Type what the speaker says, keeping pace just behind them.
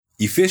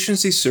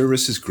Efficiency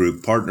Services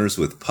Group partners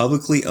with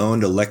publicly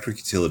owned electric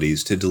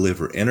utilities to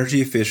deliver energy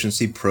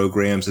efficiency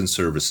programs and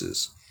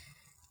services.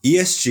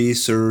 ESG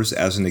serves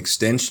as an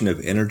extension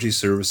of energy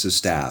services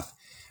staff,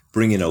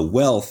 bringing a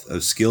wealth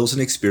of skills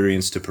and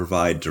experience to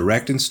provide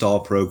direct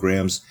install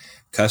programs,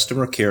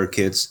 customer care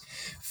kits,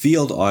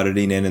 field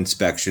auditing and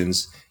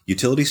inspections,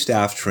 utility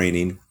staff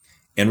training,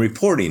 and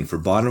reporting for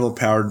Bonneville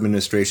Power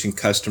Administration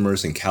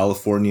customers and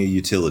California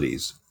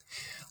utilities.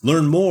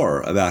 Learn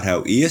more about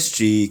how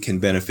ESG can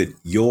benefit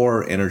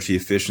your energy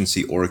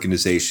efficiency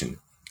organization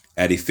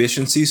at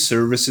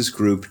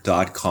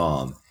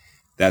efficiencyservicesgroup.com.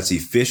 That's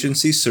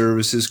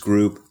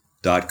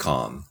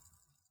efficiencyservicesgroup.com.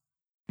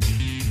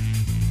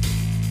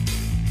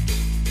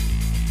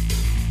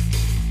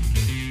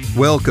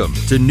 Welcome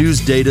to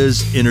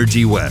NewsData's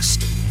Energy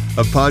West,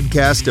 a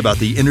podcast about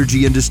the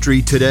energy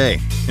industry today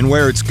and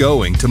where it's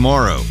going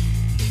tomorrow.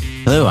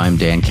 Hello, I'm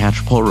Dan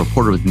Catchpole,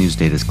 reporter with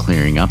NewsData's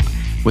Clearing Up.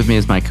 With me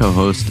is my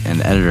co-host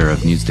and editor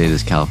of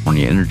NewsData's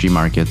California Energy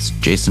Markets,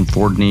 Jason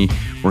Fordney.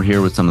 We're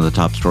here with some of the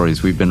top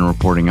stories we've been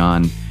reporting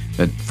on.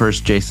 But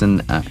first, Jason,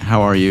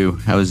 how are you?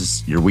 How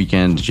was your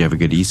weekend? Did you have a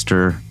good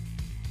Easter?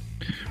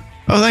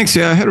 Oh, thanks.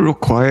 Yeah, I had a real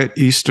quiet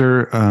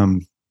Easter.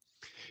 I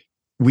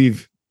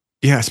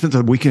spent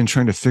the weekend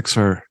trying to fix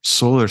our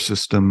solar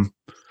system.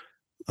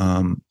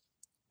 Had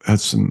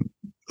a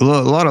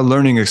lot of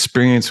learning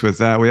experience with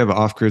that. We have an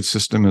off-grid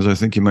system, as I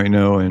think you might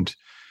know, and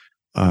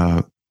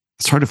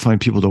it's hard to find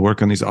people to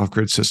work on these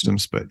off-grid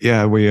systems. But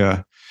yeah, we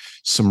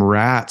some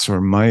rats or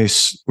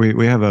mice.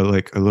 We have a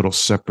little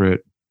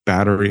separate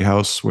battery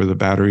house where the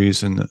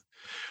batteries and the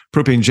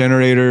propane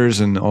generators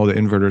and all the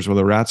inverters. Well,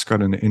 the rats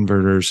got in the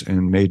inverters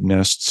and made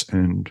nests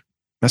and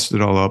messed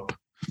it all up.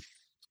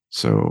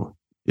 So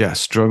yeah,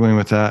 struggling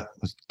with that.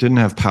 Didn't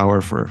have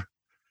power for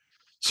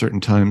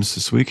certain times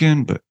this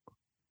weekend, but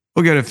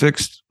we'll get it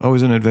fixed.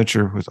 Always an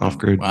adventure with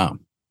off-grid. Wow.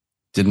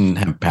 Didn't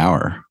have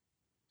power.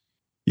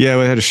 Yeah,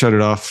 we had to shut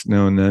it off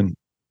now and then.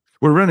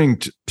 We're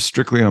running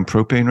strictly on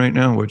propane right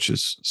now, which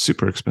is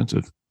super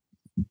expensive.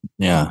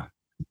 Yeah,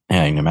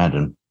 I can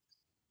imagine.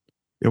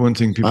 Yeah, one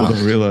thing people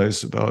don't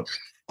realize about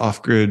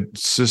off-grid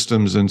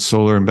systems and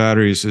solar and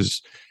batteries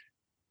is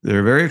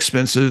they're very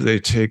expensive. They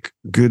take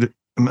good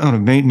amount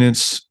of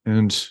maintenance,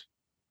 and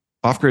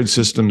off-grid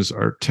systems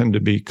tend to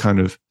be kind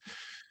of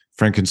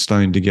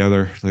Frankenstein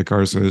together, like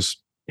ours is.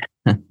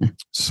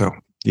 So,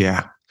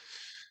 yeah.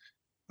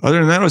 Other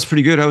than that, it was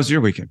pretty good. How was your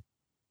weekend?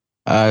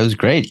 It was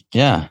great.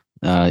 Yeah.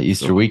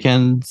 Easter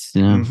weekend,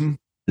 did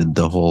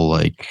the whole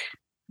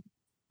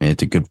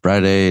it's a Good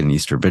Friday and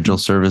Easter Vigil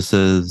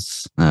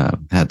services.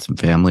 Had some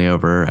family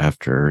over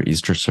after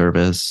Easter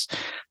service. It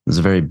was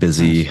a very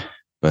busy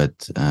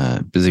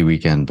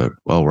weekend, but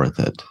well worth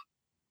it.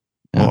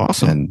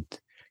 Awesome. And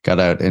got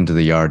out into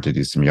the yard to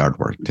do some yard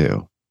work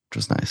too, which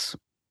was nice.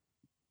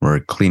 We're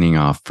cleaning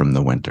off from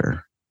the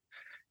winter.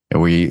 And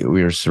we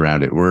are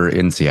surrounded. We're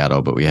in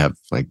Seattle, but we have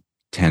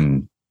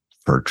 10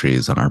 fir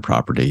trees on our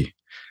property.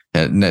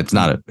 And it's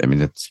not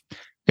it's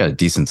got a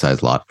decent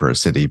sized lot for a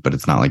city, but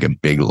it's not like a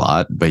big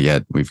lot. But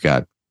yet we've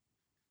got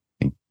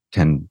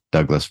 10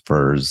 Douglas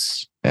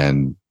firs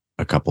and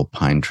a couple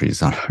pine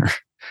trees on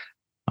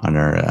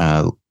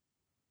our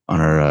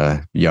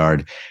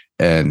yard.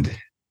 And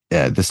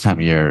yeah, this time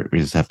of year we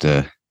just have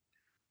to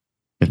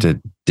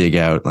dig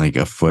out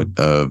a foot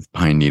of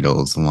pine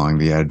needles along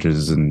the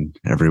edges and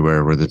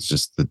everywhere where there's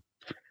just the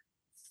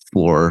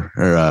floor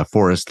or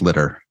forest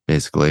litter,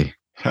 basically.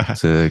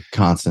 It's a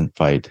constant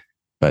fight,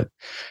 but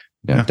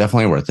yeah,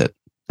 definitely worth it.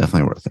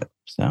 Definitely worth it.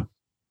 So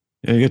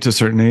yeah, you get to a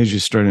certain age, you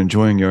start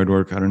enjoying yard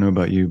work. I don't know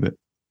about you, but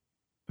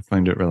I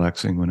find it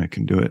relaxing when I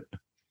can do it.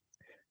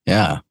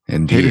 Yeah,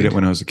 indeed. Hated it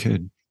when I was a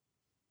kid.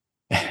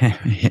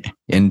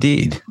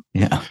 Indeed.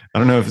 Yeah. I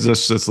don't know if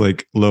it's just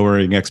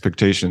lowering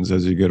expectations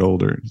as you get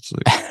older. It's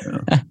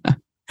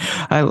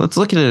let's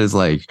look at it as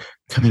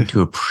coming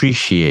to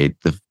appreciate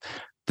the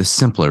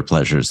simpler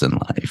pleasures in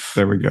life.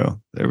 There we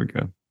go.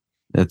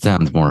 That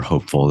sounds more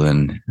hopeful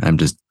than I'm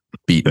just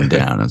beaten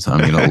down, and so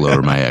I'm going to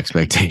lower my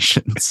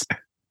expectations.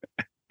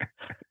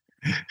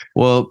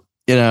 Well,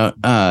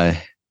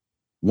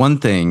 one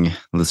thing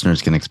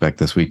listeners can expect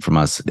this week from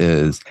us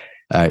is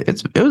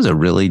it was a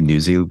really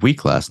newsy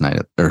week last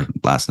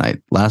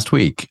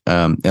week,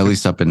 at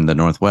least up in the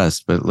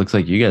Northwest, but it looks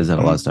like you guys had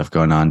a lot of stuff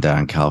going on down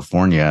in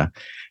California.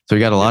 So we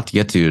got a lot to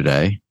get to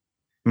today.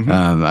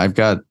 Mm-hmm. I've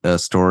got a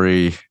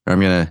story. I'm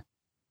going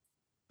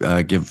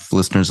to give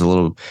listeners a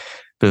little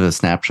bit of a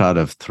snapshot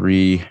of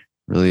 3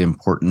 really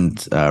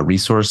important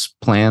resource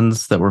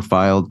plans that were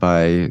filed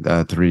by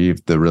 3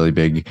 of the really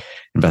big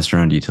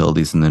investor-owned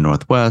utilities in the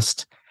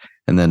Northwest,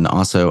 and then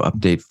also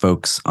update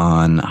folks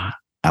on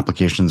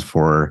applications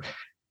for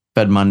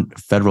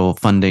federal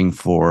funding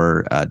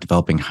for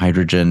developing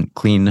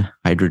clean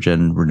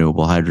hydrogen,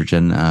 renewable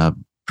hydrogen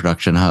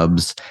production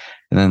hubs.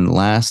 And then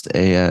last,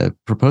 a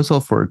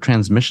proposal for a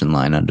transmission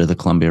line under the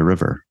Columbia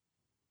River.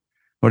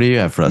 What do you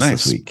have for us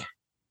this week?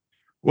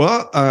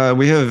 Well,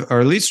 we have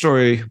our lead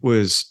story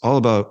was all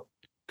about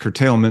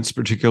curtailments,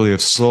 particularly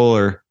of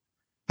solar.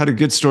 Had a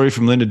good story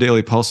from Linda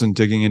Daly Paulson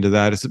digging into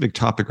that. It's a big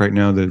topic right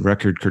now, the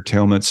record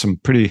curtailment, some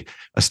pretty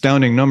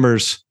astounding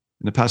numbers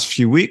in the past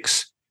few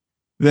weeks.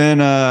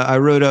 Then I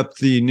wrote up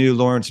the new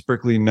Lawrence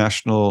Berkeley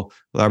National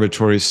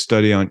Laboratory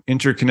study on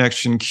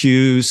interconnection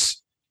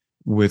queues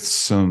with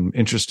some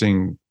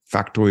interesting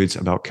factoids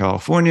about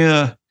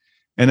California.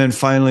 And then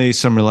finally,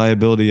 some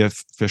reliability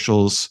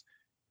officials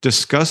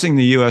discussing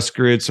the U.S.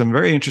 grid, some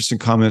very interesting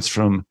comments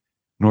from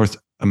North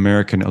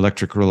American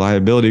Electric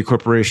Reliability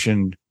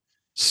Corporation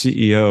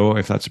CEO,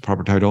 if that's a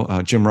proper title,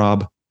 Jim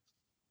Robb,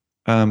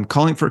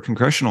 calling for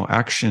congressional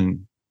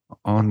action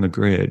on the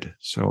grid.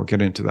 So I'll get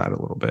into that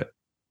a little bit.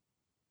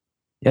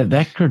 Yeah,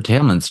 that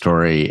curtailment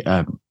story.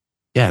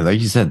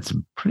 Like you said,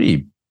 some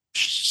pretty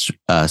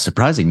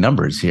surprising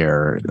numbers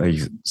here, like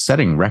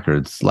setting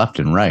records left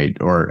and right.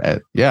 I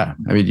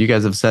mean, you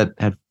guys have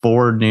had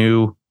 4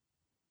 new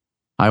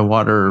high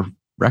water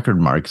record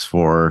marks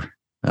for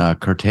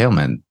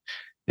curtailment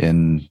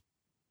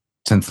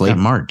since late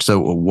March. So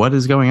what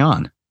is going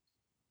on?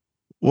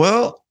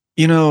 Well,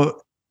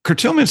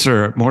 curtailments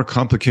are a more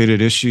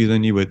complicated issue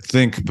than you would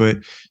think, but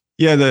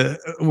yeah,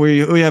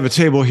 we have a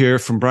table here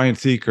from Brian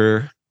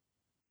Thieker.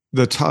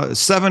 The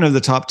 7 of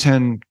the top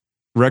 10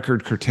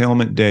 record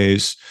curtailment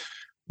days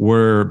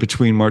were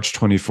between March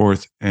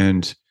 24th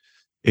and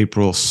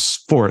April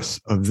 4th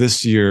of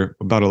this year,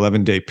 about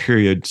 11-day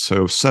period.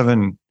 So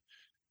seven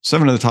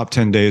of the top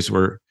 10 days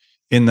were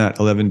in that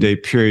 11-day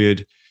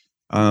period.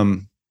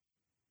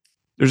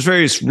 There's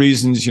various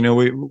reasons.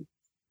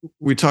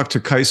 We talked to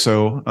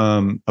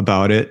CAISO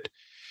about it.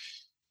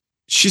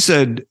 She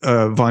said,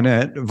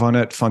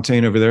 Vonette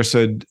Fontaine over there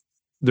said,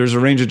 there's a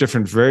range of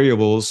different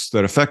variables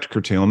that affect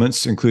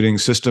curtailments, including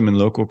system and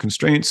local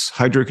constraints,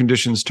 hydro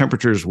conditions,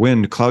 temperatures,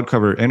 wind, cloud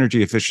cover,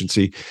 energy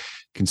efficiency,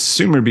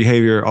 consumer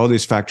behavior. All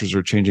these factors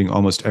are changing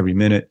almost every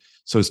minute,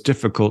 so it's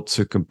difficult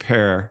to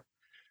compare.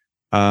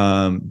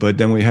 But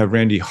then we have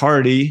Randy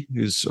Hardy,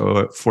 who's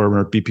a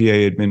former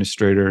BPA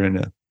administrator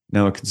and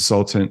now a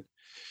consultant.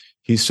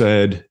 He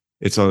said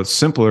it's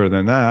simpler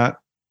than that.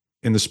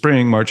 In the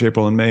spring, March,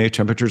 April, and May,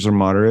 temperatures are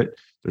moderate.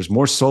 There's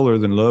more solar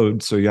than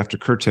load, so you have to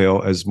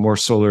curtail. As more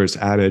solar is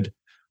added,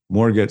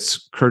 more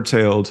gets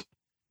curtailed.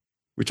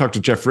 We talked to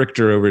Jeff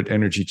Richter over at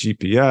Energy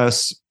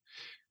GPS,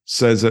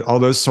 says that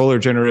although solar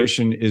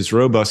generation is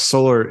robust,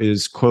 solar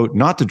is, quote,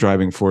 not the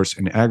driving force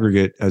in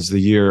aggregate as the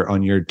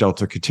year-on-year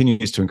delta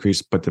continues to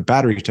increase, but the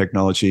battery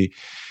technology,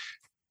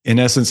 in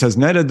essence, has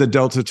netted the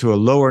delta to a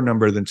lower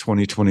number than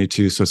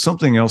 2022. So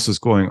something else is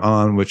going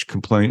on, which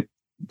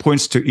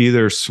points to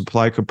either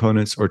supply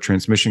components or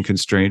transmission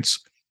constraints.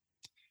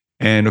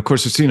 And of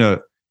course, we've seen a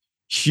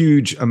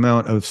huge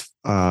amount of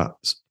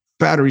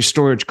battery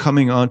storage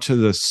coming onto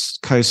the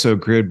CAISO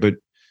grid, but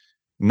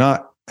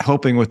not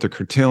helping with the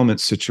curtailment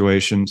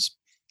situations.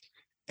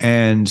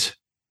 And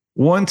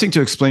one thing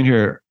to explain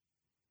here,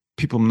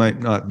 people might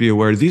not be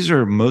aware, these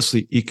are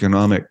mostly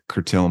economic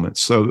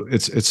curtailments. So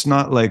it's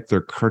not like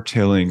they're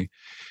curtailing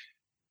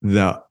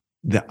the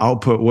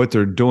output. What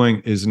they're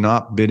doing is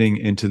not bidding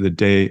into the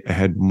day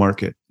ahead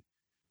market.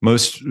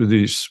 Most of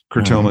these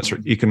curtailments are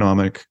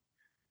economic,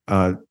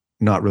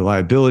 not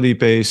reliability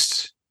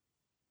based.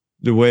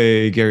 The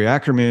way Gary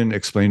Ackerman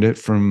explained it,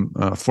 from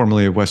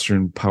formerly of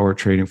Western Power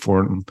Trading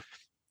Forum,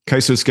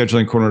 CAISO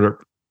scheduling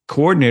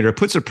coordinator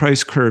puts a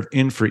price curve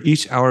in for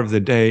each hour of the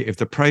day. If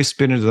the price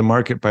bid into the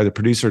market by the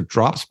producer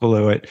drops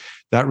below it,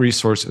 that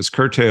resource is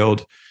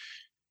curtailed.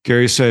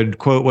 Gary said,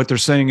 quote, what they're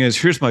saying is,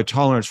 here's my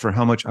tolerance for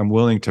how much I'm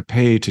willing to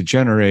pay to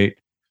generate.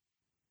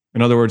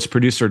 In other words,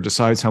 producer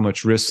decides how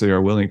much risk they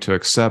are willing to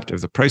accept.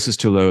 If the price is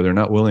too low, they're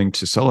not willing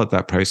to sell at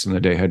that price in the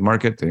day-ahead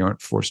market. They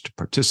aren't forced to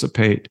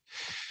participate.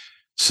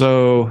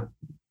 So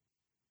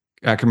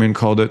Ackerman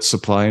called it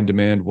supply and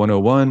demand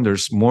 101.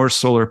 There's more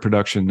solar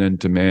production than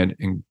demand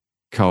in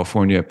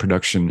California,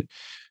 production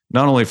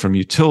not only from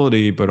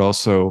utility, but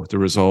also the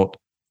result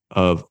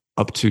of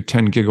up to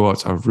 10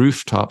 gigawatts of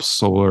rooftop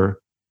solar,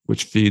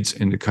 which feeds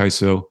into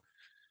CAISO.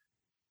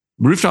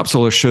 Rooftop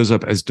solar shows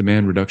up as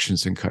demand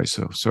reductions in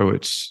CAISO. So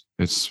it's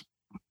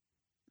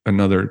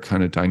another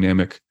kind of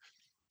dynamic.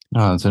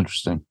 Oh, that's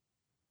interesting.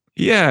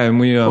 Yeah. And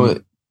we,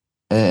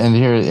 and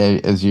here,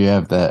 as you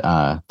have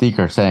the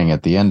Thieker saying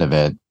at the end of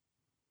it,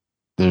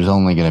 there's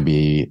only going to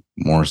be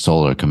more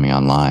solar coming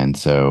online.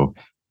 So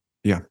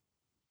yeah,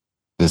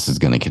 this is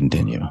going to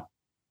continue.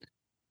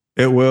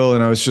 It will.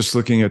 And I was just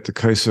looking at the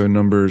CAISO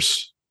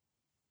numbers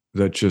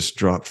that just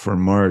dropped for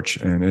March,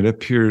 and it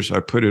appears, I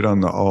put it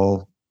on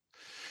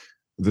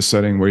the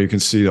setting where you can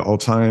see the all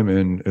time,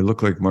 and it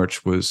looked like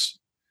March was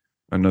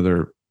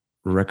another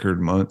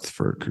record month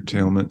for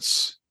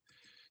curtailments.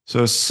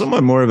 So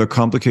somewhat more of a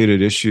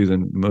complicated issue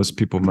than most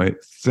people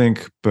might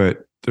think,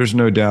 but there's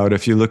no doubt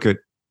if you look at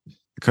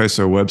the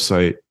CAISO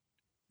website,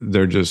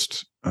 they're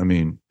just,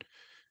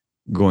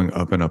 going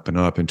up and up and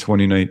up. In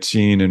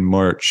 2019, in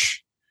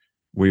March,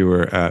 we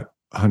were at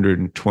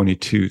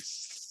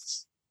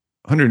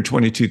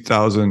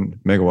 122,000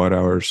 megawatt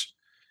hours.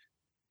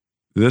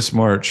 This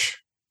March,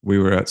 we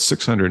were at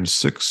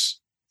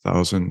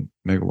 606,000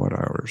 megawatt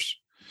hours.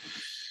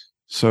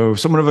 So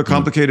somewhat of a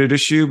complicated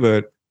issue,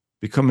 but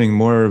becoming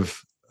more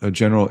of a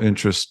general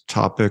interest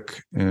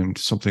topic and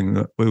something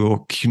that we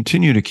will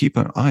continue to keep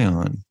an eye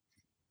on.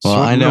 Well,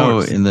 So I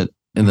know north. in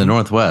the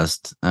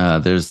Northwest,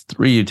 there's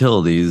 3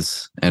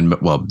 utilities, and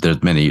well,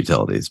 there's many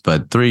utilities,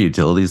 but 3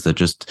 utilities that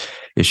just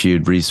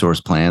issued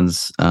resource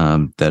plans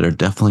that are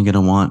definitely going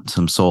to want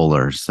some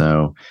solar.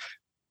 So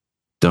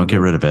don't get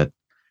rid of it.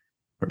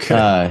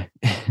 Okay.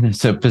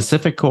 So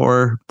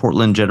PacifiCorp,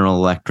 Portland General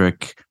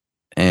Electric,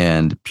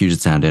 and Puget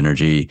Sound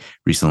Energy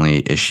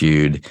recently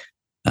issued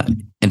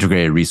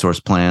integrated resource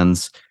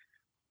plans.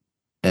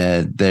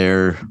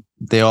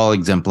 They all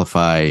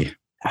exemplify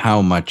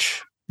how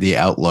much the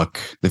outlook,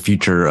 the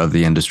future of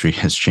the industry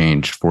has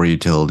changed for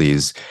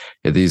utilities.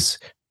 These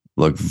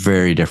look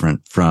very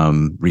different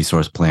from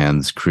resource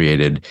plans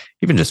created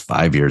even just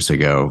 5 years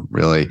ago,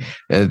 really.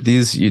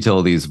 These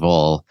utilities have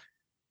all,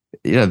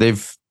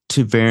 they've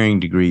to varying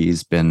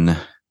degrees been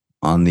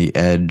on the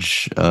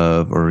edge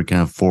of, or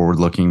kind of forward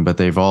looking, but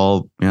they've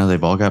all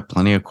got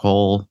plenty of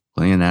coal,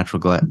 plenty of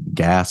natural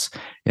gas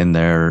in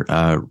their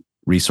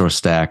resource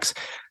stacks.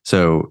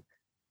 So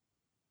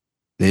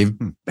they've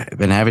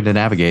been having to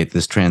navigate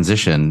this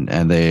transition,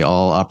 and they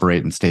all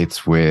operate in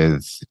states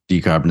with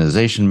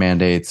decarbonization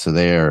mandates. So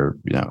they are,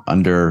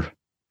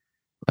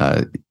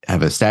 have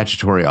a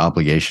statutory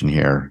obligation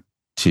here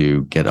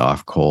to get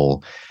off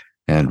coal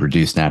and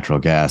reduce natural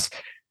gas.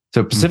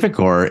 So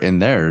PacifiCorp in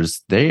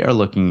theirs, they are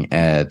looking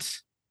at,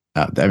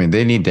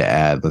 they need to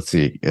add, let's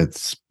see,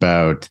 it's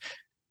about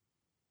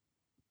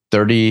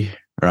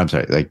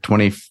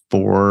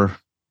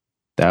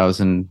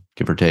 24,000,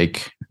 give or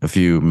take a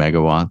few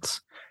megawatts.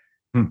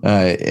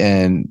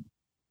 And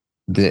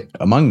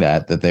among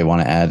that they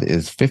want to add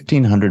is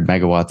 1,500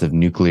 megawatts of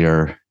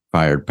nuclear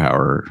fired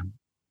power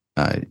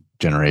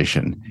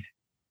generation,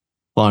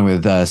 along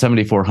with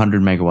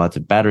 7,400 megawatts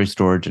of battery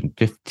storage and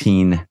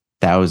 15,000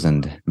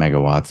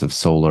 megawatts of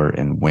solar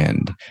and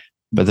wind.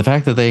 But the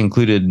fact that they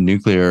included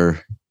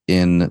nuclear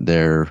in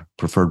their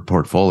preferred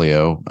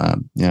portfolio,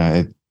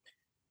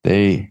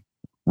 they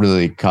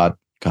really caught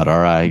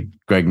our eye.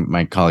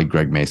 My colleague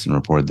Greg Mason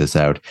reported this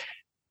out.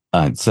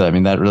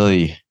 That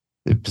really,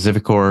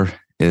 PacifiCorp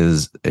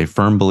is a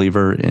firm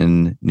believer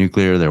in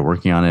nuclear. They're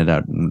working on it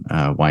out in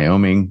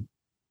Wyoming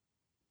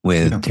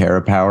with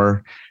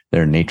TerraPower,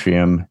 their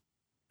natrium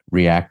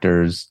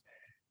reactors.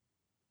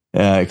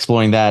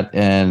 Exploring that,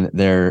 and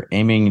they're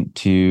aiming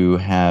to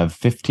have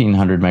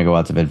 1,500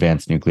 megawatts of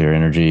advanced nuclear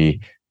energy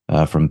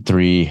from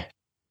 3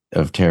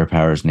 of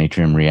TerraPower's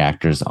natrium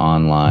reactors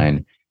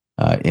online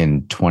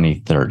in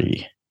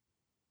 2030.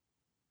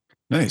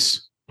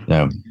 Nice.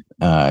 So,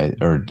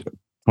 or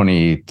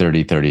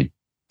 2030,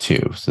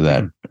 32. So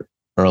that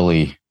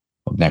early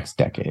next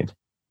decade.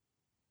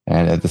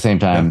 And at the same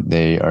time,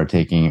 they are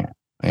taking,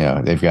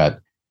 they've got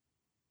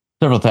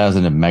several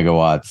thousand of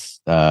megawatts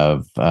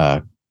of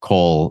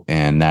coal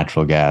and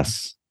natural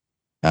gas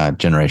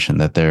generation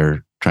that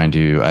they're trying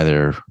to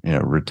either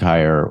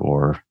retire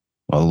or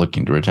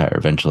looking to retire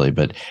eventually.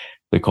 But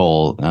the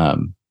coal,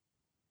 and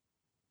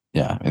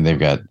they've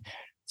got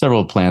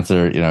several plants that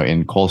are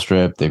in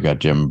Colstrip. They've got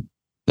Jim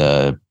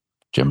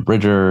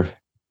Bridger,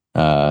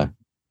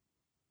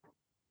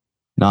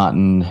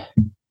 Naughton,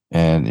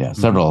 and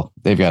several.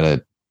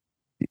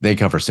 They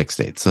cover 6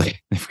 states, so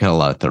they've got a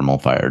lot of thermal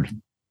fired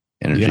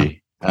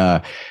energy.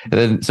 And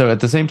then, so at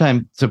the same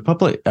time,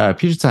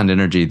 Puget Sound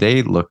Energy,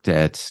 they looked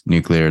at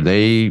nuclear.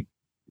 They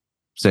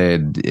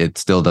said it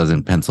still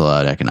doesn't pencil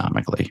out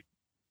economically,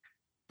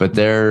 but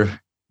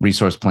their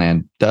resource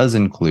plan does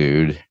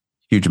include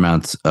huge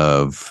amounts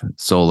of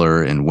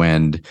solar and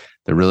wind.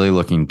 They're really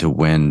looking to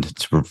wind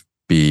to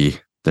be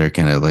their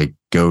kind of like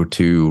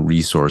go-to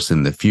resource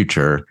in the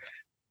future,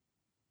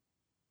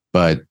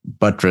 but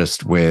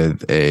buttressed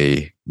with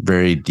a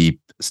very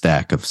deep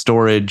stack of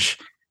storage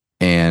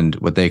and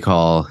what they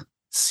call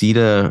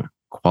CETA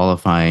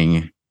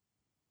qualifying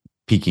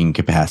peaking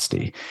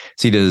capacity.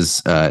 CETA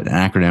is an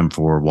acronym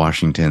for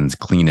Washington's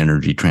Clean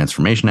Energy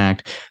Transformation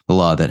Act, the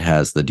law that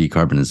has the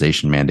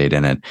decarbonization mandate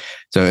in it.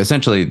 So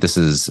essentially, this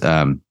is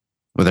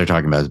what they're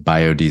talking about is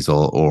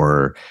biodiesel,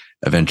 or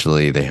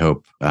eventually they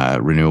hope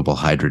renewable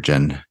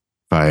hydrogen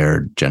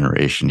fired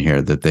generation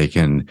here, that they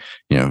can,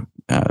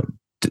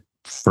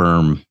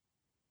 firm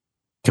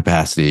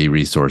capacity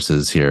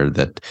resources here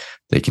that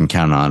they can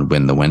count on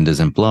when the wind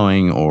isn't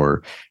blowing,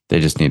 or they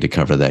just need to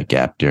cover that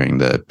gap during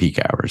the peak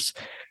hours.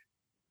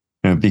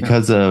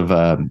 Because of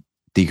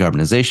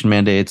decarbonization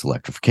mandates,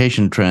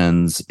 electrification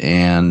trends,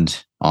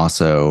 and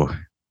also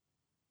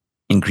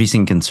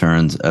increasing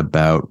concerns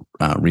about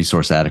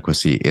resource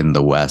adequacy in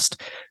the West,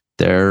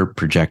 their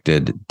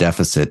projected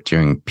deficit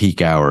during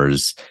peak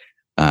hours,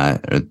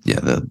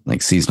 the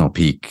seasonal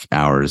peak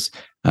hours,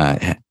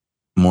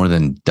 more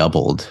than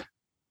doubled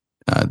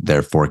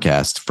their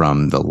forecast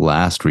from the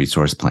last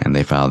resource plan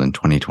they filed in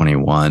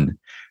 2021,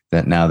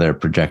 that now they're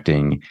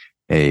projecting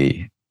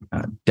a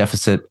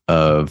deficit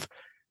of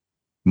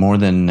more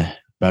than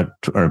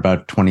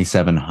about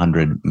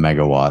 2,700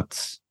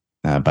 megawatts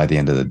by the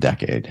end of the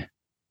decade.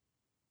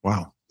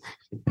 Wow.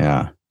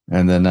 Yeah.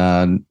 And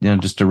then,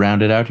 just to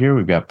round it out here,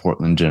 we've got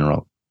Portland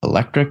General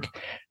Electric.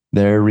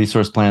 Their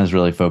resource plan is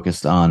really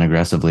focused on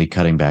aggressively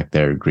cutting back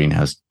their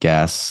greenhouse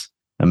gas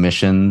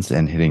emissions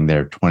and hitting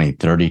their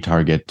 2030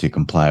 target to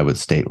comply with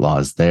state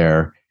laws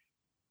there.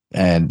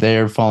 And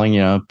they're following,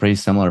 a pretty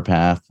similar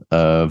path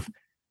of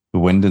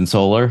wind and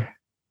solar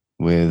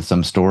with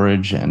some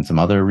storage and some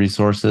other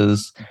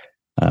resources,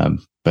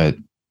 but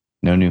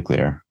no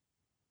nuclear.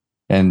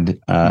 And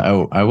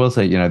I will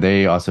say,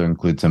 they also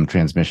include some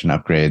transmission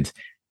upgrades.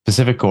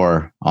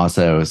 PacifiCorp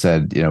also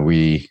said,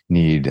 we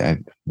need,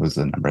 was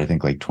the number, I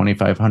think like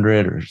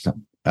 2,500 or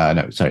something.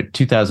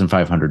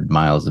 2,500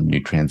 miles of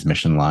new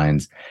transmission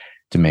lines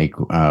to make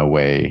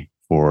way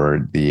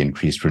for the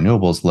increased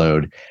renewables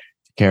load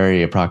to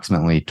carry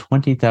approximately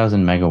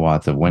 20,000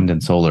 megawatts of wind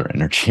and solar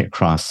energy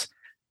across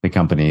the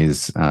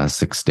company's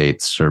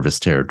 6-state service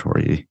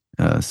territory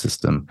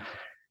system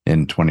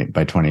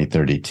by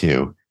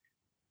 2032.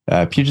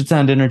 Puget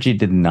Sound Energy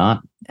did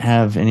not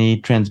have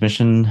any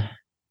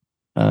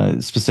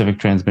specific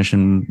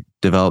transmission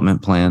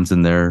development plans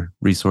in their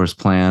resource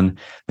plan.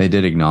 They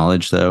did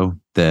acknowledge, though,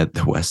 that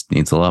the West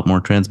needs a lot more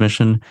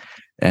transmission.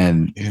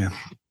 And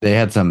they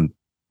had some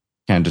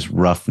kind of just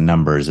rough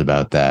numbers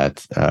about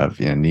that, of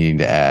needing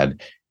to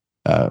add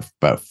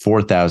about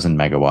 4,000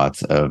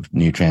 megawatts of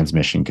new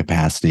transmission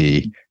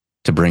capacity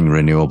to bring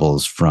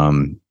renewables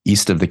from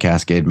east of the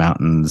Cascade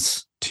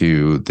Mountains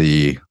to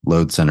the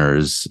load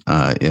centers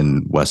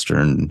in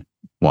Western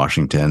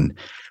Washington,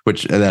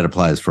 which that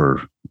applies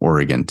for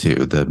Oregon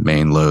too. The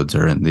main loads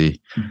are in the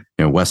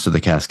west of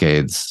the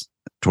Cascades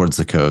towards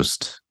the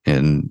coast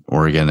in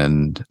Oregon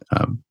and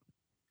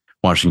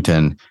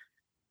Washington.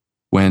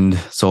 Wind,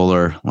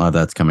 solar, a lot of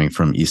that's coming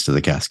from east of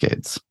the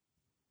Cascades.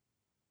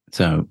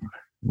 So,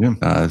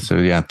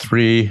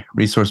 3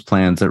 resource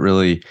plans that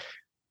really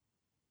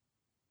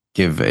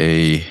give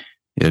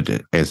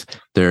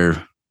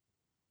they're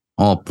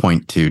all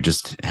point to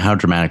just how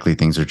dramatically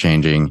things are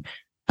changing,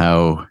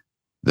 how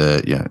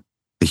the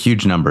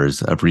huge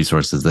numbers of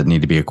resources that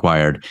need to be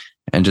acquired,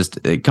 and just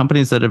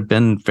companies that have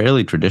been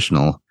fairly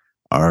traditional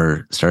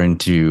are starting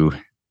to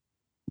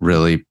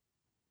really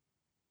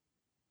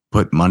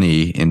put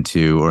money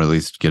into, or at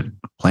least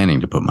planning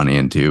to put money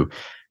into,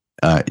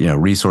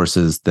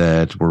 resources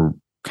that were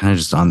kind of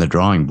just on the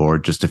drawing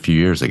board just a few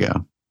years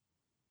ago.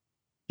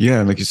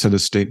 Yeah, like you said, the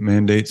state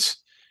mandates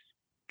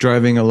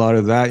driving a lot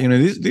of that.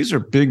 These are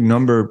big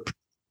numbers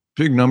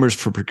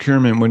for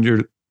procurement. When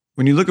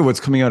you look at what's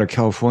coming out of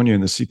California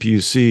and the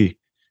CPUC,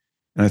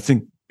 and I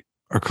think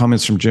our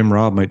comments from Jim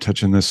Robb might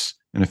touch on this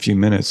in a few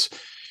minutes.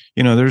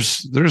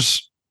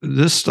 There's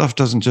this stuff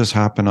doesn't just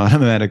happen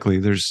automatically.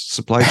 There's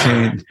supply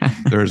chain.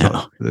 There's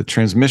the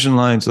transmission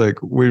lines,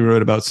 like we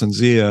wrote about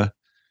SunZia,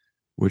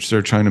 which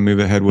they're trying to move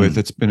ahead with.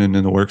 It's been in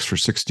the works for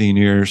 16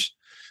 years.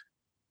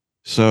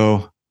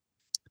 So,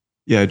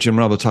 yeah, Jim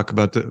Robb will talk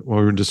about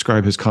we'll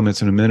describe his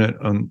comments in a minute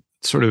on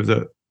sort of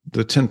the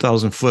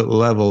 10,000 foot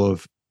level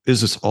of,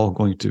 is this all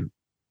going to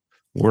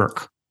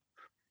work?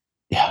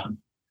 Yeah.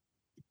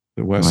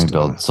 The West. When we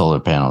build solar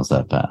panels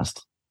that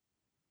fast.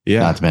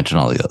 Yeah. Not to mention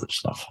all the other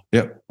stuff.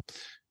 Yep.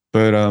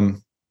 But,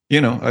 and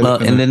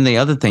then the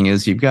other thing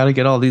is you've got to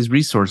get all these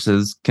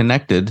resources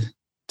connected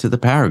to the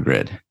power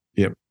grid.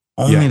 Yep.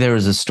 Only there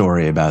was a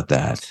story about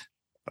that.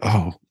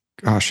 Oh,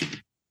 gosh.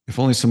 If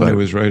only somebody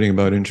was writing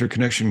about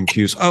interconnection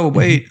queues. Oh,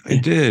 wait, I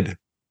did.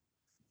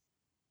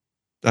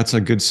 That's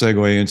a good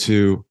segue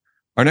into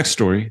our next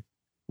story,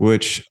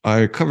 which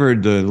I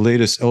covered the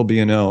latest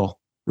LBNL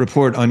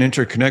report on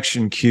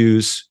interconnection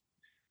queues.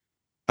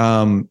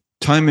 Time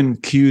in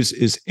queues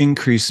is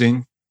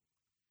increasing,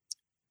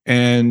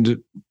 and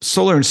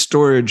solar and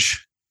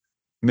storage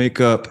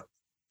make up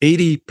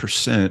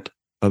 80%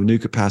 of new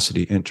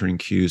capacity entering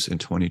queues in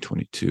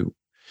 2022.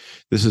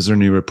 This is their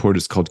new report.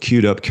 It's called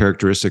Queued Up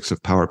Characteristics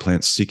of Power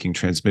Plants Seeking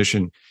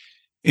Transmission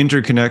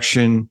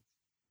Interconnection,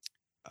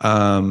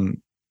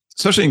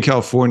 especially in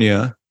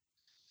California,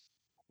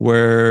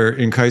 where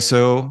in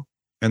CAISO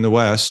and the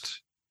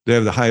West, they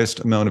have the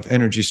highest amount of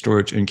energy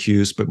storage in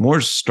queues, but more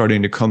is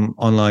starting to come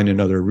online in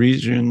other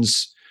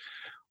regions.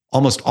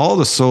 Almost all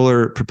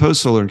the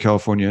proposed solar in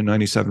California,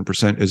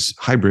 97%, is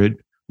hybrid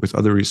with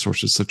other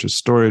resources such as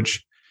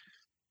storage.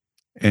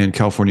 And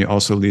California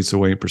also leads the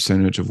way in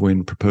percentage of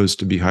wind proposed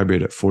to be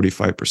hybrid at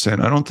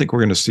 45%. I don't think we're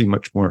going to see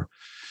much more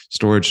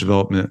solar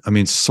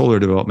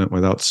development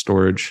without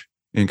storage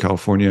in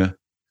California,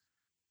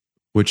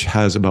 which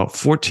has about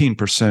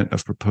 14%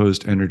 of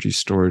proposed energy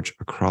storage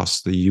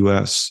across the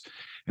US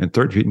and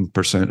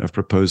 13% of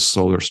proposed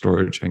solar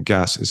storage and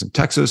gas is in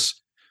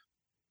Texas.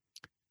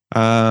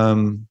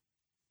 So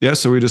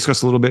we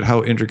discussed a little bit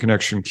how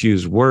interconnection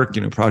queues work.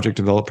 Project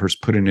developers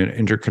put in an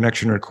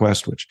interconnection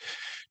request, which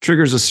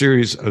triggers a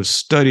series of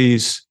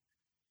studies.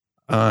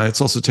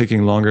 It's also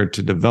taking longer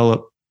to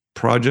develop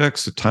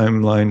projects. The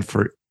timeline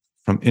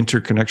from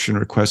interconnection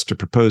request to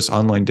proposed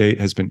online date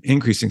has been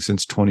increasing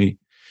since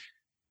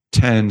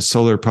 2010.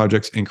 Solar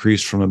projects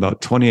increased from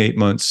about 28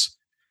 months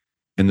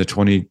in the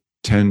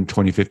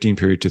 2010-2015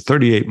 period to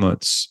 38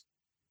 months.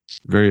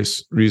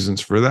 Various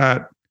reasons for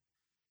that.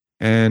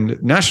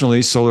 And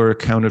nationally, solar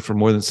accounted for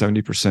more than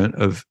 70%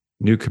 of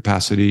new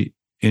capacity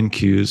in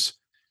queues,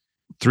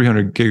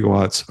 300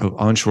 gigawatts of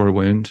onshore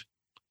wind,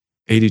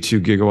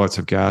 82 gigawatts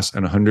of gas,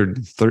 and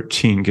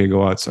 113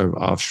 gigawatts of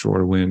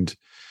offshore wind.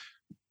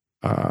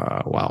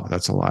 Wow,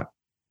 that's a lot.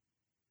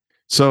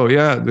 So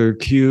yeah, the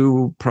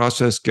queue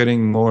process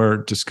getting more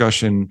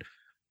discussion.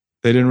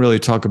 They didn't really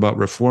talk about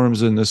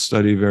reforms in this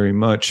study very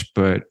much,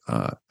 but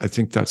I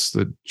think that's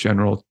the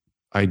general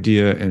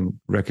idea and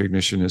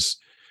recognition is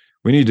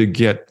we need to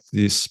get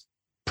these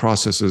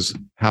processes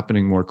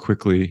happening more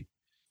quickly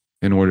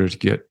in order to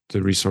get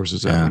the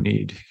resources that we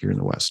need here in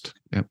the West.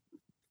 Yep.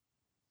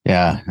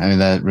 Yeah, I mean,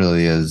 that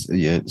really is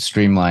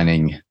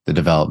streamlining the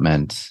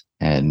development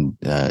and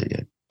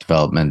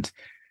development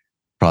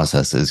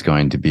process is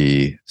going to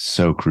be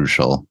so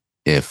crucial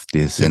if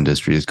this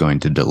industry is going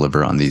to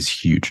deliver on these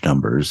huge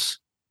numbers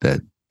that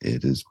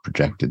it is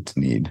projected to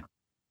need.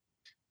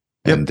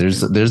 Yep. And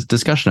there's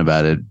discussion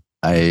about it.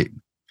 I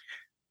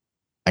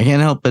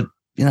can't help but,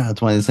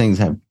 it's one of these things.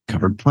 I've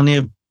covered plenty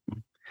of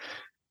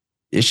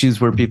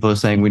issues where people are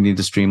saying we need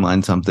to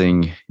streamline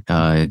something.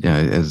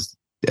 As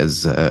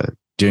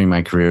during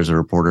my career as a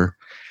reporter,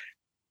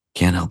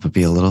 can't help but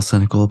be a little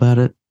cynical about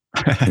it.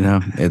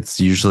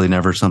 It's usually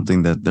never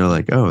something that they're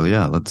like, oh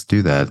yeah, let's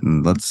do that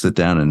and let's sit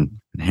down and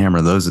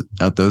hammer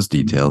those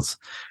details.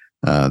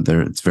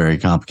 It's very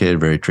complicated,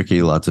 very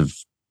tricky, lots of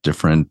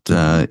different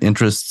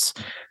interests,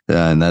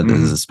 and that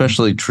is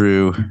especially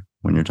true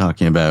when you're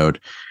talking about,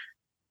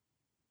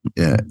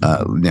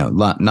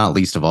 not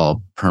least of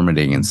all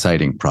permitting and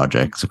siting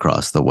projects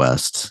across the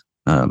West.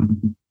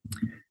 And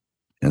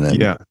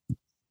then a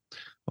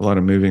lot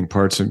of moving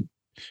parts. And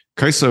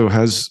CAISO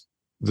has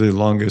the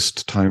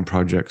longest time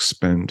projects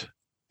spend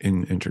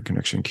in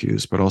interconnection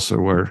queues, but also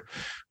where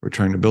we're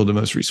trying to build the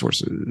most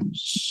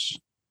resources.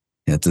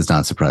 It does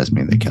not surprise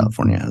me that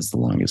California has the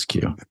longest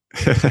queue.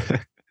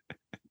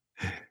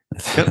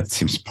 That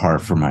seems par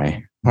for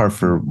my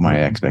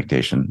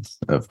expectations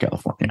of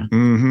California.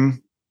 Mm-hmm.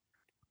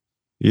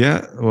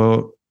 Yeah,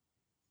 well,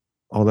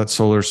 all that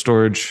solar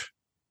storage.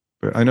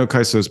 But I know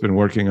CAISO has been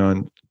working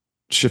on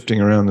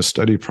shifting around the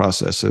study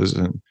processes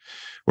and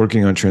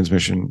working on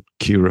transmission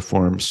queue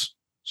reforms.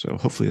 So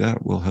hopefully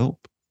that will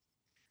help.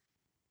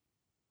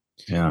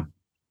 Yeah.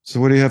 So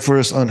what do you have for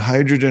us on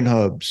hydrogen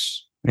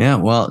hubs? Yeah,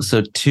 well,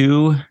 so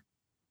 2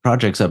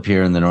 projects up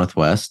here in the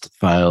Northwest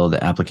filed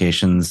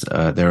applications.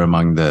 They're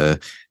among the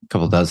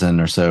couple dozen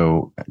or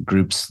so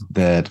groups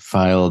that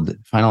filed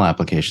final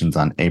applications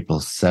on April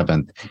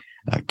 7th.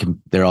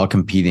 They're all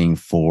competing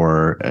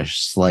for a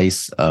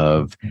slice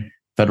of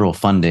federal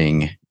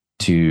funding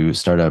to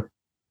start up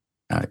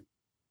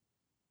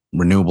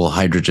renewable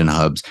hydrogen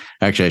hubs.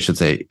 Actually, I should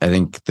say, I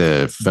think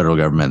the federal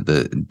government,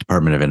 the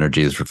Department of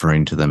Energy, is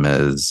referring to them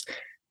as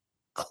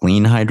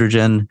clean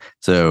hydrogen.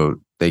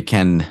 So you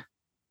can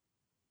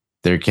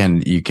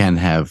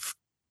have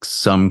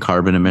some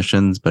carbon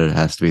emissions, but it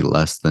has to be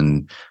less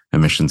than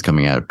emissions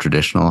coming out of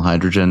traditional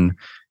hydrogen,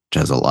 which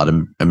has a lot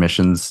of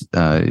emissions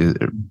are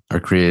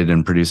created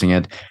in producing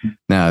it.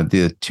 Now,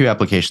 the 2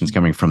 applications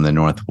coming from the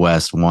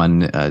Northwest,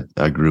 one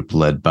a group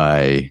led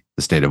by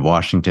the state of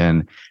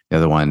Washington, the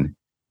other one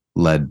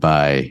led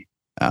by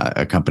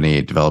a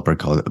developer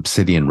called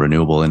Obsidian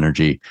Renewable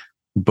Energy.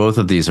 Both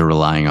of these are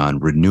relying on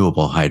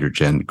renewable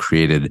hydrogen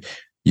created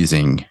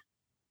using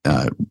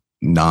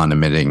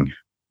non-emitting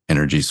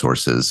energy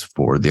sources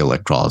for the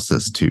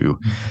electrolysis to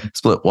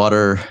split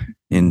water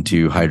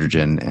into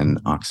hydrogen and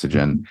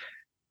oxygen.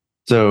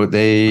 So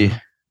they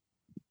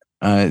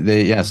sent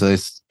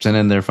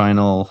in their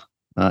final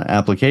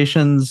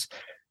applications.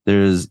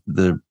 There's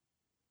the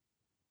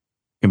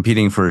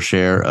competing for a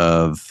share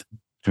of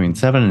between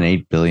 $7 and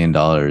 $8 billion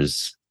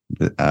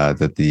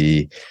that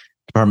the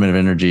Department of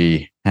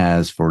Energy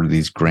has for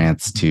these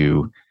grants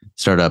to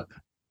start up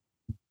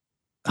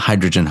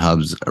hydrogen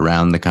hubs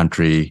around the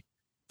country.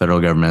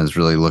 Federal government is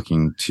really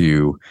looking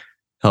to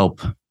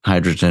help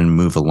hydrogen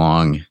move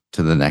along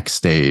to the next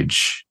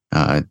stage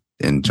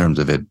in terms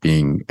of it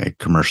being a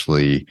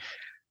commercially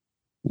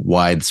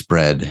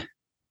widespread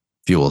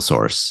fuel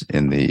source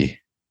in the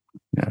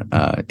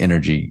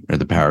energy or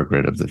the power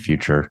grid of the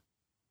future.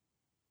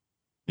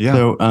 Yeah.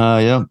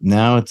 So,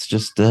 now it's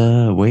just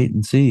wait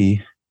and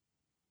see.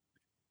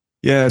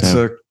 Yeah, it's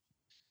a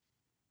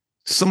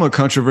somewhat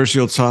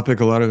controversial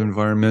topic. A lot of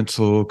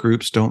environmental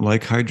groups don't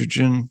like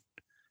hydrogen.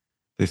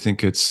 They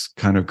think it's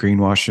kind of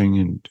greenwashing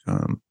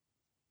and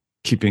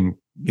keeping,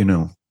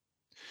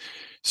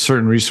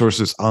 certain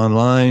resources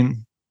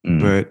online.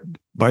 But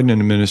Biden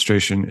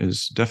administration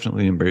is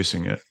definitely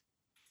embracing it.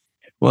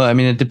 Well, I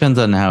mean, it depends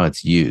on how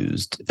it's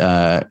used.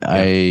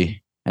 I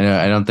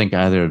don't think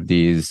either of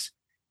these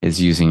is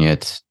using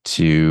it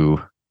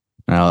to.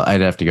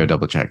 I'd have to go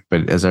double check,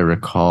 but as I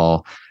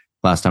recall,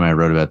 last time I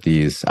wrote about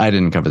these, I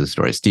didn't cover the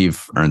story.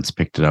 Steve Ernst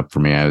picked it up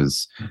for me. I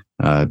was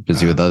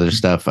busy with other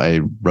stuff. I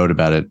wrote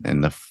about it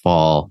in the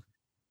fall,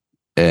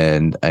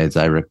 and as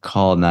I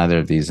recall, neither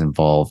of these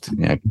involved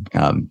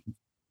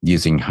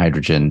using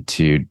hydrogen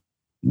to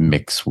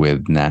mix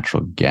with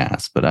natural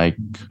gas, but I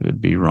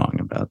could be wrong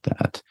about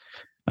that.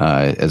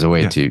 As a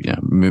way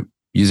to,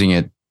 using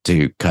it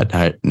to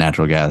cut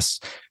natural gas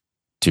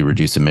to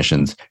reduce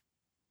emissions.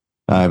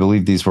 I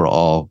believe these were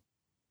all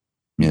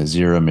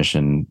zero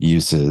emission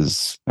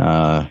uses.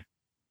 But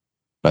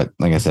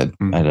like I said,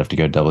 I'd have to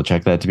go double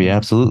check that to be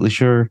absolutely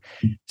sure.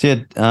 So yeah,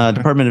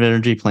 Department of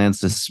Energy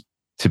plans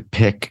to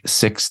pick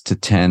 6 to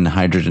 10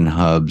 hydrogen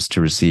hubs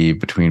to receive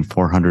between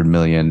 $400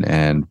 million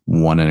and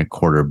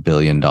 $1.25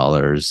 billion.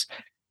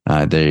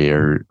 They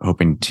are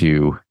hoping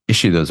to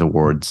issue those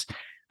awards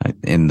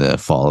in the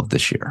fall of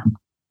this year.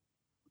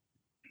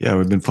 Yeah,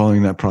 we've been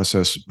following that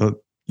process, but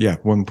yeah,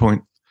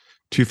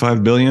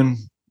 1.25 billion,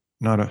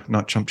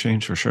 not chump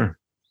change for sure.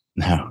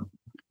 No.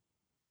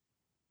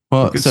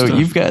 Well, so stuff.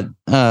 You've got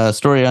a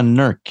story on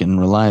NERC and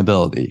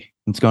reliability.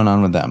 What's going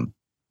on with them?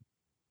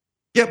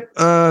 Yep. 2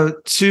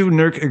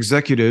 NERC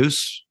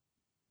executives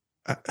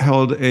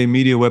held a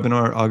media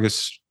webinar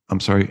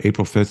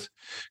April 5th,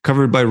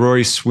 covered by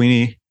Rory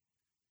Sweeney.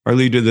 Our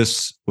lead to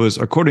this was,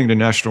 according to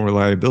national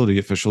reliability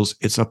officials,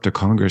 it's up to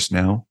Congress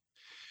now.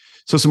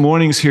 So some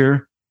warnings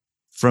here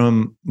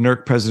from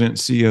NERC President and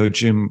CEO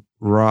Jim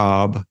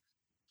Robb,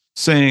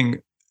 saying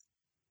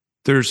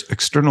there's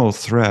external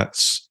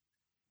threats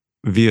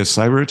via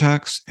cyber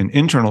attacks and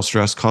internal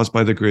stress caused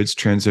by the grid's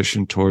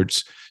transition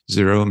towards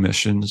zero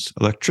emissions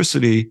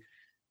electricity.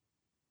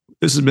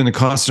 This has been a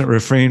constant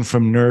refrain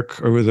from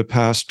NERC over the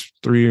past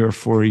 3 or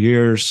 4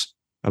 years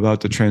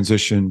about the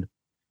transition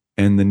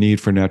and the need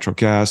for natural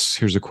gas.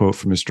 Here's a quote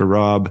from Mr.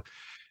 Robb.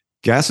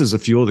 Gas is a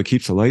fuel that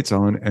keeps the lights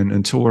on, and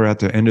until we're at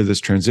the end of this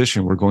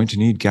transition, we're going to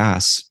need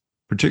gas,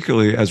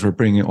 particularly as we're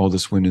bringing all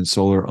this wind and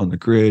solar on the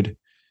grid.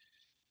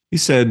 He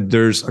said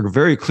there's a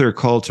very clear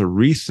call to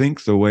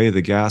rethink the way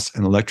the gas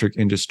and electric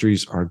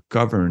industries are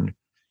governed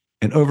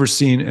and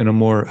overseen in a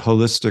more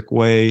holistic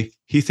way.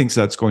 He thinks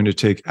that's going to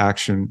take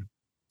action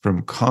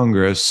from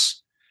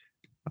Congress.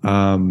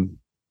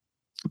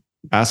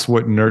 Asked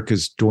what NERC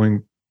is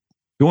doing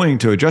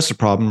to address the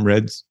problem,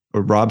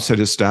 Robb said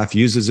his staff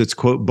uses its,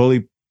 quote,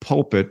 bully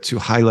pulpit to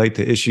highlight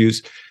the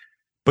issues,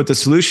 but the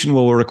solution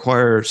will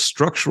require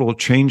structural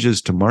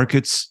changes to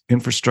markets,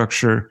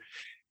 infrastructure,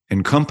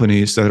 and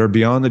companies that are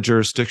beyond the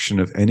jurisdiction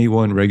of any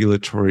one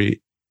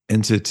regulatory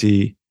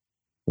entity.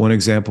 One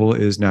example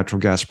is natural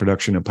gas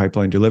production and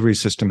pipeline delivery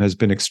system has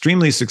been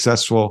extremely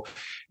successful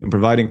in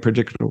providing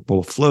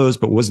predictable flows,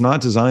 but was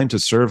not designed to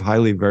serve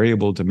highly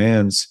variable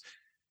demands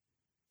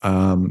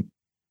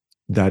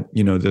that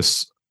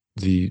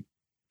the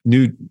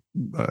new,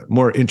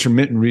 more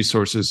intermittent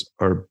resources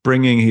are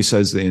bringing. He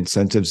says the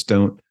incentives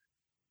don't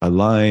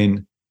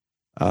align.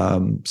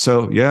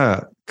 So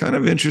yeah, kind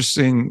of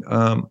interesting.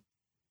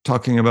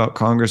 Talking about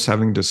Congress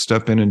having to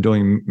step in and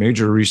doing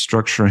major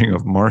restructuring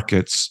of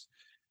markets.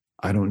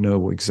 I don't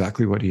know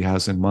exactly what he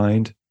has in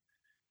mind.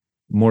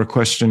 More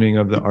questioning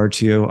of the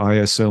RTO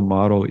ISO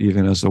model,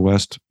 even as the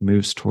West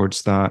moves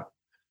towards that.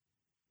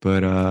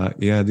 But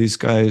yeah, these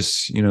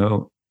guys,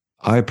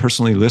 I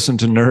personally listen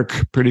to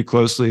NERC pretty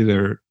closely.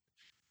 They're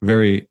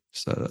very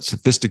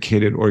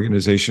sophisticated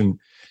organization.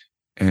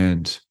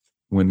 And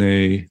when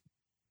they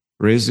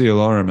raise the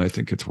alarm, I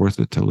think it's worth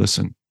it to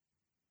listen.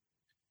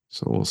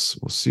 So we'll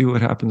see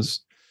what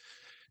happens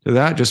to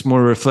that. Just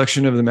more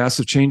reflection of the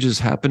massive changes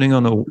happening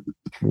on the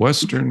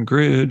Western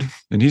grid.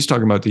 And he's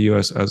talking about the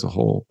U.S. as a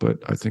whole, but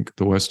I think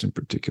the West in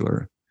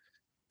particular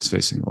is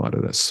facing a lot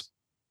of this.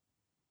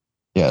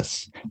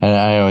 Yes. And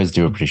I always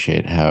do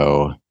appreciate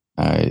how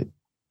good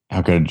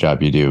a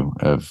job you do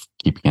of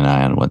keeping an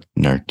eye on what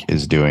NERC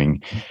is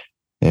doing.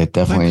 It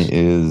definitely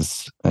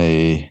is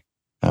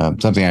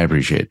something I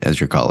appreciate as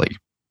your colleague.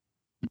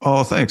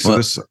 Oh, thanks. So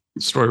this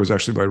story was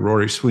actually by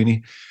Rory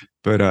Sweeney,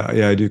 but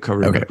yeah, I do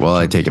cover it. Okay, well,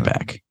 I take it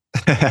back.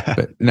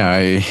 But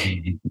no,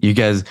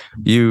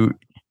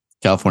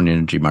 California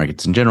energy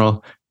markets in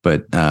general,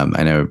 but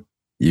I know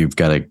you've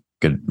got a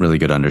really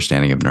good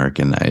understanding of NERC,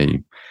 and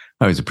I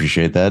always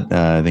appreciate that.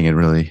 I think it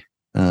really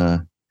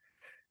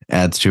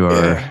adds to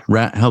our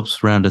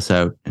helps round us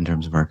out in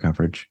terms of our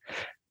coverage.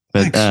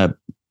 But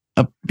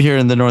up here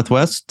in the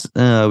Northwest,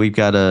 we've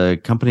got a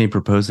company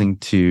proposing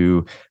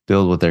to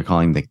build what they're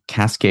calling the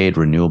Cascade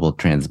Renewable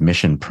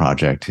Transmission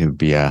Project. It would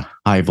be a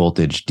high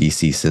voltage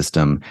DC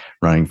system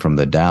running from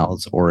the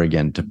Dalles,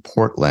 Oregon to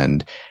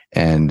Portland.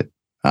 And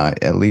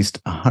at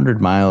least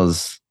 100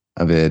 miles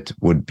of it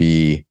would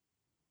be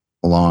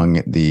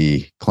along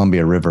the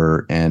Columbia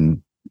River,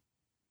 and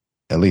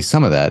at least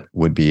some of that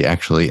would be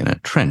actually in a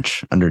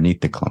trench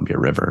underneath the Columbia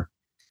River.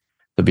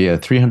 There'll be a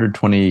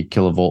 320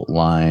 kilovolt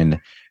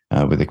line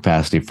with a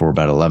capacity for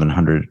about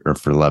 1,100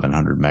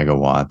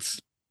 megawatts.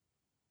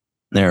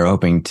 They're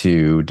hoping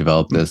to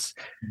develop this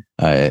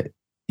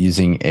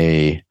using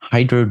a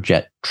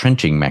hydrojet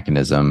trenching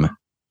mechanism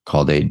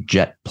called a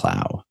jet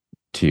plow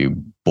to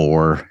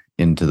bore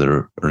into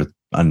the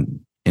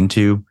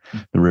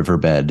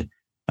riverbed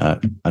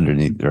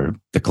underneath, or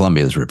the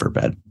Columbia's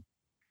riverbed.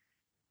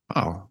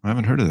 Oh, I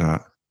haven't heard of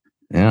that.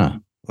 Yeah,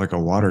 like a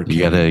water.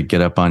 You got to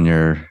get up on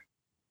your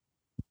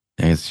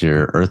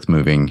earth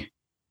moving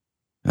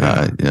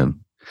I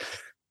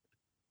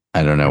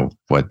don't know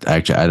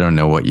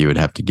what you would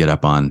have to get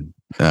up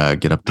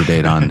to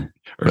date on.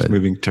 Earth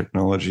moving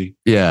technology.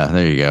 Yeah,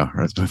 there you go.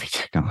 Earth moving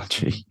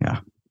technology.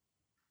 Yeah.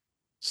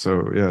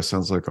 So yeah,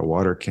 sounds like a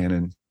water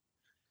cannon.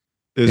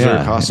 Is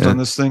there a cost on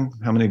this thing?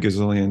 How many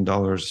gazillion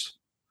dollars?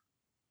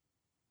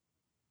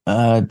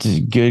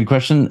 Good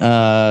question.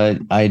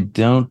 I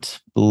don't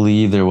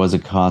believe there was a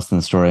cost in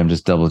the story. I'm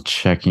just double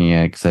checking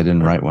it because I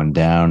didn't write one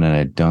down, and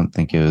I don't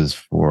think it was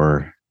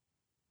for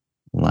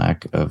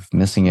lack of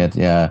missing it.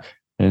 Yeah,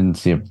 I didn't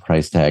see a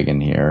price tag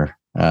in here.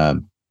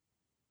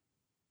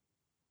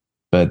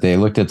 But they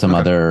looked at some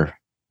other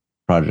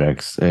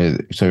projects.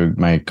 So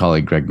my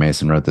colleague Greg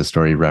Mason wrote this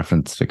story,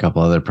 referenced a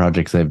couple other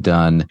projects they've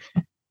done.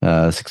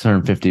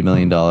 $650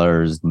 million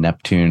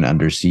Neptune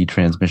undersea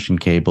transmission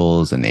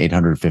cables and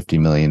 $850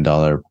 million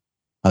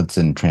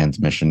Hudson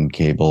transmission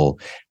cable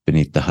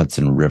beneath the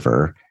Hudson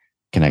River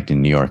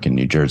connecting New York and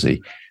New Jersey.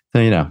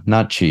 So,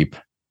 not cheap,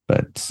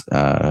 but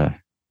not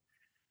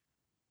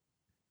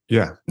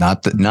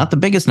the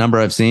biggest number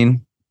I've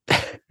seen.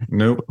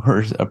 Nope.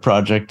 For a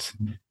project.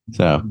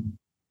 So,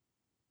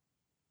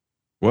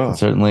 well,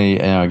 certainly,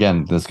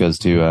 again, this goes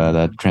to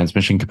that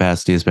transmission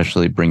capacity,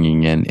 especially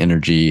bringing in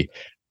energy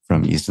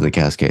from east of the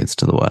Cascades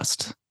to the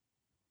west.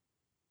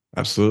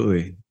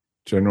 Absolutely.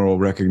 General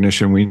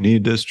recognition. We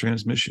need this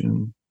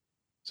transmission.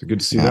 So good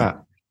to see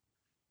that.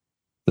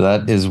 So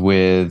that is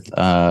with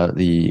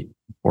the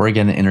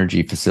Oregon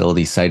Energy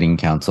Facility Siting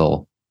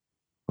Council.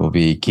 We'll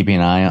be keeping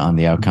an eye on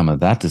the outcome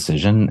of that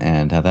decision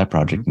and how that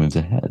project moves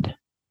ahead.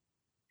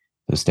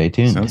 So stay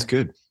tuned. Sounds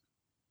good.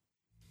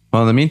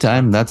 Well, in the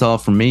meantime, that's all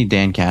from me,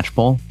 Dan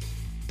Catchpole.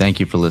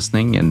 Thank you for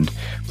listening, and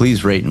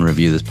please rate and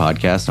review this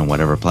podcast on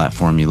whatever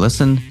platform you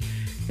listen.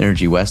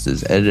 Energy West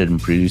is edited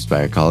and produced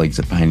by our colleagues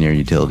at Pioneer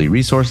Utility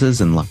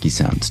Resources and Lucky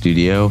Sound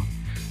Studio.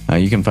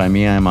 You can find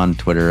me. I'm on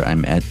Twitter.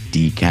 I'm at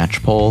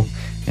DCatchpole,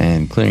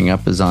 and Clearing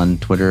Up is on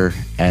Twitter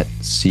at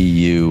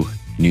CU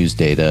News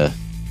Data.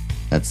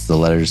 That's the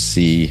letters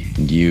C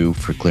and U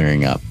for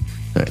Clearing Up,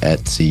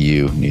 at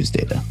CU News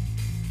Data.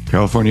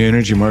 California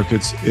Energy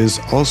Markets is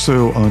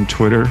also on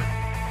Twitter,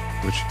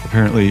 which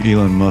apparently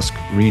Elon Musk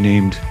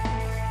renamed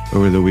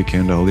over the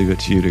weekend. I'll leave it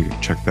to you to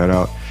check that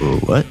out.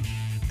 What?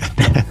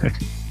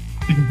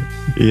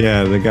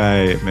 Yeah, the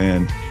guy,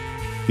 man,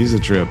 he's a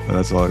trip.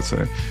 That's all I'd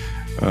say.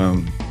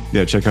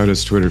 Check out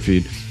his Twitter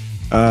feed.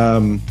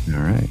 All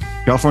right.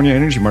 California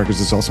Energy Markets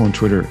is also on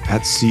Twitter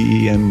at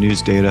CEM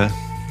News Data.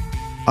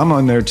 I'm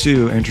on there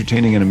too,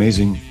 entertaining and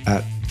amazing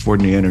at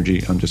Fordney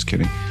Energy. I'm just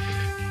kidding.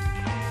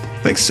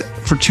 Thanks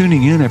for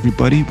tuning in,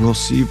 everybody. We'll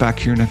see you back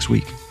here next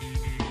week.